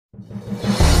Good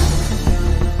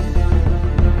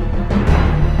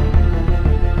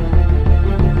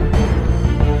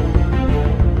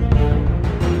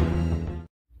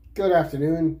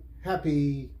afternoon.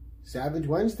 Happy Savage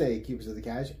Wednesday, Keepers of the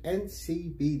Cash.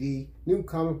 NCBD, new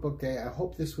comic book day. I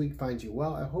hope this week finds you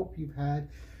well. I hope you've had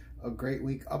a great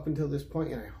week up until this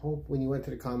point, and I hope when you went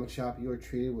to the comic shop, you were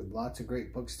treated with lots of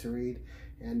great books to read,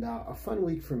 and a fun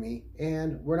week for me.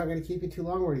 And we're not going to keep you too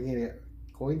long. We're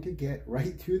going to get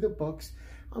right through the books.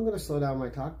 I'm going to slow down my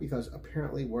talk because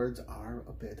apparently words are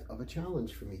a bit of a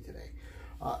challenge for me today.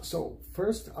 So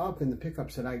first up in the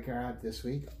pickups that I grabbed this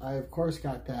week, I of course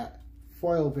got that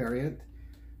foil variant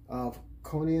of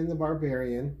Conan the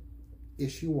Barbarian,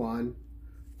 issue 1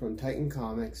 from Titan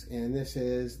Comics, and this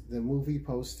is the movie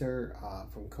poster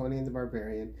from Conan the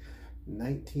Barbarian,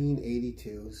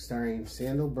 1982, starring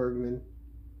Sandal Bergman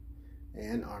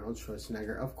and Arnold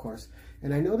Schwarzenegger, of course.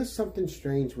 And I noticed something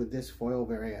strange with this foil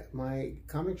variant. My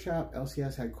comic shop,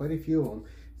 LCS, had quite a few of them.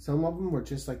 Some of them were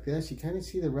just like this. You kind of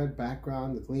see the red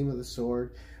background, the gleam of the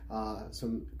sword,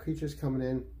 some creatures coming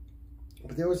in.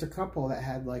 But there was a couple that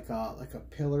had like a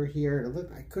pillar here.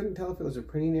 I couldn't tell if it was a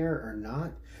printing error or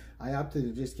not. I opted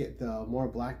to just get the more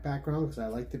black background because I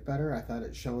liked it better. I thought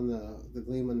it shone the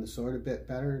gleam on the sword a bit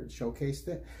better and showcased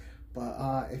it.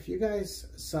 But if you guys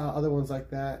saw other ones like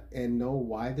that and know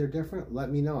why they're different, let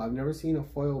me know. I've never seen a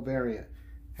foil variant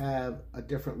have a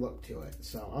different look to it,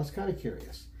 so I was kind of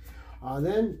curious.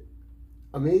 Then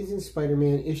Amazing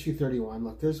Spider-Man issue 31.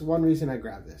 Look, there's one reason I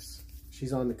grabbed this.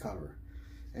 She's on the cover.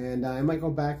 And I might go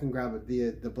back and grab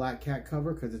the Black Cat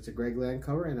cover because it's a Greg Land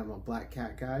cover and I'm a Black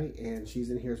Cat guy and she's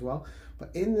in here as well.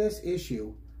 But in this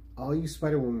issue, all you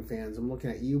Spider-Woman fans, I'm looking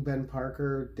at you, Ben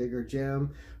Parker, Digger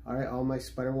Jim, all right, all my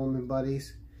Spider-Woman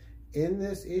buddies. In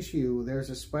this issue, there's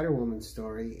a Spider-Woman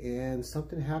story and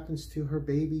something happens to her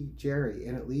baby, Jerry,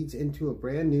 and it leads into a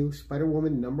brand new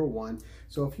Spider-Woman #1.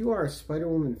 So if you are a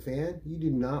Spider-Woman fan, you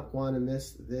do not want to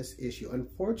miss this issue.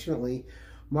 Unfortunately,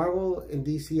 Marvel and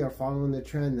DC are following the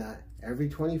trend that every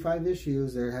 25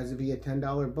 issues, there has to be a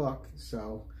 $10 book.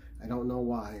 So I don't know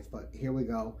why, but here we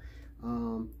go.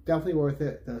 Definitely worth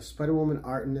it. The Spider-Woman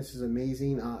art in this is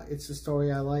amazing. It's the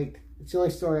story I liked. It's the only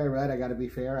story I read. I got to be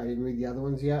fair. I didn't read the other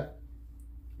ones yet.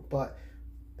 But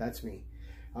that's me.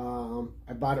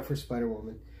 I bought it for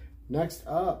Spider-Woman. Next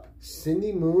up,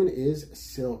 Cindy Moon is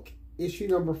Silk. Issue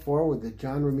 #4 with the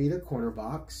John Romita corner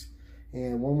box.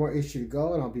 And one more issue to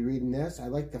go, and I'll be reading this. I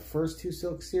like the first 2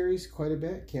 Silk series quite a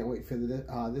bit. Can't wait for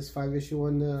this 5-issue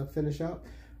one to finish up.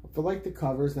 I like the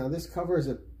covers. Now, this cover is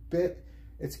a bit...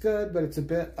 It's good, but it's a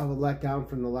bit of a letdown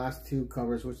from the last 2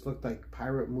 covers, which looked like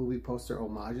pirate movie poster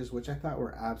homages, which I thought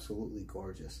were absolutely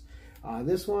gorgeous.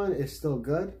 This one is still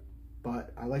good,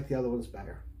 but I like the other ones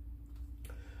better.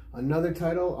 Another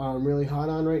title I'm really hot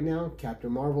on right now,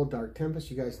 Captain Marvel, Dark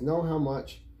Tempest. You guys know how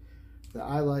much that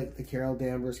I like the Carol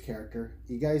Danvers character.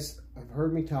 You guys have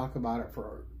heard me talk about it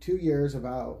for 2 years,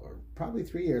 or probably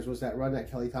 3 years, was that run that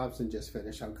Kelly Thompson just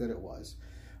finished, how good it was.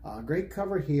 Great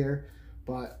cover here,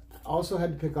 but also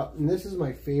had to pick up, and this is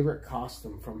my favorite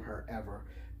costume from her ever.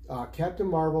 Captain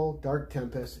Marvel, Dark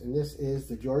Tempest, and this is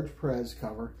the George Perez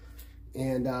cover.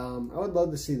 And I would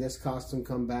love to see this costume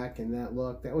come back and that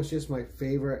look. That was just my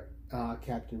favorite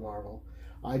Captain Marvel.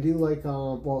 I do like,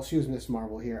 well, she was Miss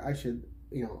Marvel here. I should,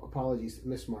 apologies,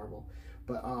 Miss Marvel.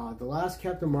 But the last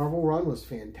Captain Marvel run was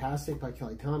fantastic by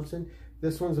Kelly Thompson.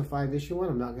 This one's a 5-issue one.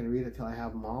 I'm not going to read it till I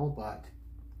have them all, but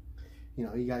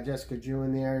you got Jessica Drew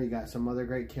in there. You got some other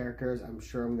great characters. I'm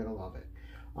sure I'm going to love it.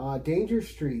 Danger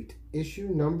Street,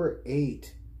 issue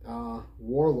 #8,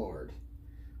 Warlord.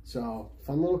 So,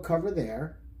 fun little cover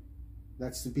there.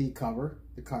 That's the B cover,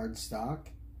 the card stock.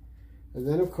 And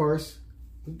then, of course,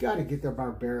 we got to get the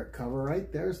Barbaric cover,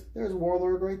 right? There's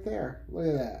Warlord right there. Look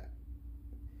at that.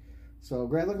 So,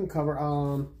 great looking cover.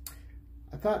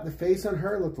 I thought the face on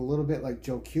her looked a little bit like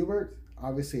Joe Kubert.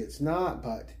 Obviously, it's not,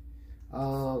 but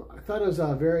I thought it was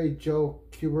a very Joe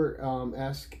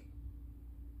Kubert-esque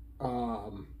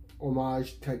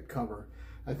homage type cover.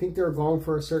 I think they were going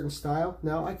for a certain style.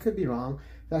 Now, I could be wrong.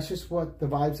 That's just what the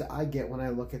vibes that I get when I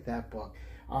look at that book.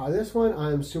 This one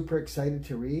I'm super excited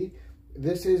to read.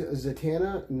 This is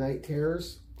Zatanna Night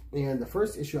Terrors, and the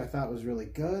first issue I thought was really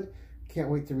good. Can't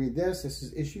wait to read this. This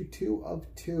is issue 2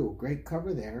 of 2. Great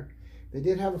cover there. They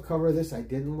did have a cover of this I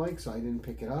didn't like, so I didn't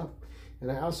pick it up. And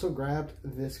I also grabbed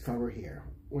this cover here,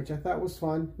 which I thought was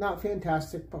fun. Not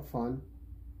fantastic, but fun.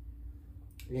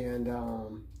 And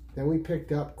then we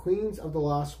picked up Queens of the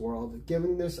Lost World,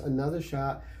 giving this another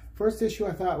shot. First issue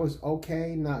I thought was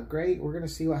okay, not great. We're going to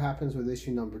see what happens with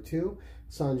issue #2.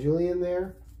 Son Julian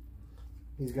there.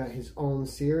 He's got his own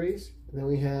series. Then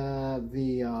we have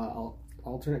the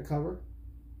alternate cover.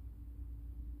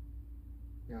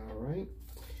 All right.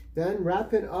 Then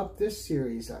wrapping up this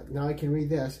series, now I can read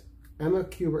this. Emma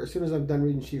Kubert, as soon as I'm done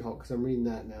reading She-Hulk, because I'm reading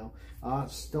that now.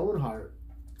 Stoneheart,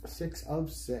 6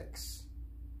 of 6.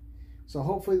 So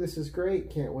hopefully this is great.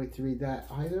 Can't wait to read that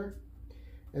either.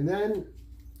 And then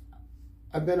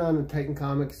I've been on a Titan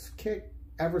Comics kick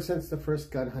ever since the first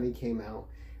Gun Honey came out.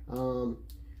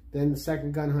 Then the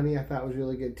second Gun Honey I thought was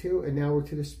really good too. And now we're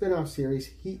to the spin-off series,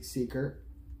 Heat Seeker.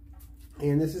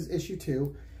 And this is issue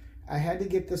 2. I had to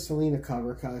get the Selena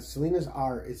cover because Selena's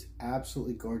art is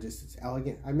absolutely gorgeous. It's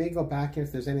elegant. I may go back, and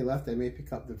if there's any left, I may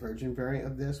pick up the Virgin variant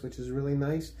of this, which is really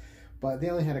nice. But they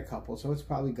only had a couple, so it's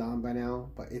probably gone by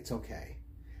now, but it's okay.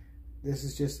 This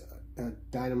is just a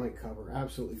dynamite cover.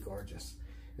 Absolutely gorgeous.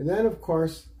 And then, of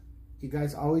course, you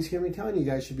guys always hear me telling you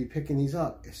guys should be picking these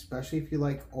up, especially if you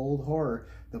like old horror,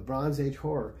 the Bronze Age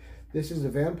horror. This is the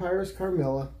Vampires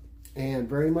Carmilla, and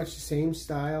very much the same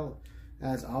style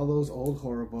as all those old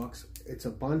horror books. It's a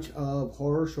bunch of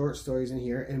horror short stories in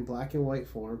here in black and white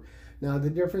form. Now, the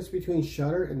difference between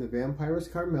Shudder and the Vampires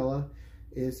Carmilla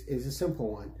is a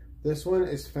simple one. This one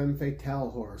is femme fatale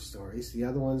horror stories. The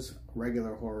other one's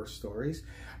regular horror stories.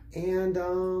 And,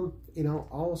 you know,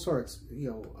 all sorts,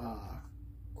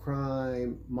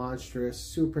 crime, monstrous,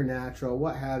 supernatural,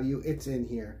 what have you, it's in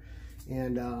here.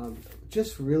 And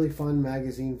just really fun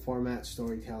magazine format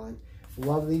storytelling.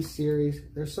 Love these series.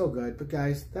 They're so good. But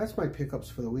guys, that's my pickups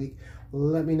for the week.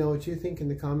 Let me know what you think in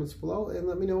the comments below, and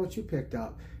let me know what you picked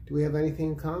up. Do we have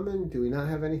anything in common? Do we not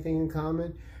have anything in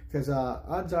common? Because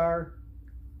odds are,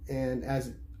 and as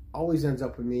it always ends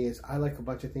up with me, is I like a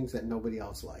bunch of things that nobody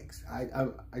else likes.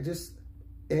 I just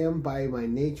am by my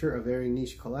nature a very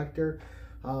niche collector.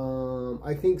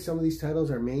 I think some of these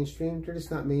titles are mainstream. They're just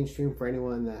not mainstream for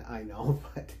anyone that I know,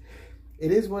 but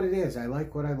it is what it is. I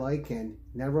like what I like, and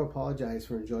never apologize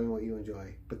for enjoying what you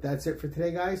enjoy. But that's it for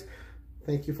today, guys.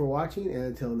 Thank you for watching, and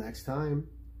until next time,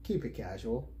 keep it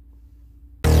casual.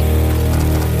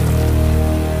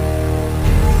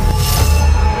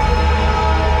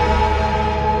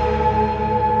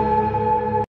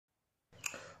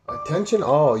 Attention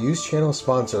all, use channel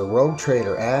sponsor Rogue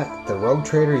Trader at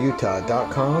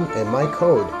theroguetraderutah.com and my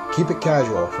code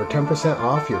KEEPITCASUAL for 10%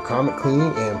 off your comic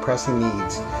cleaning and pressing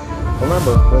needs.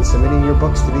 Remember, when submitting your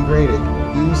books to be graded,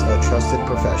 use a trusted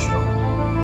professional.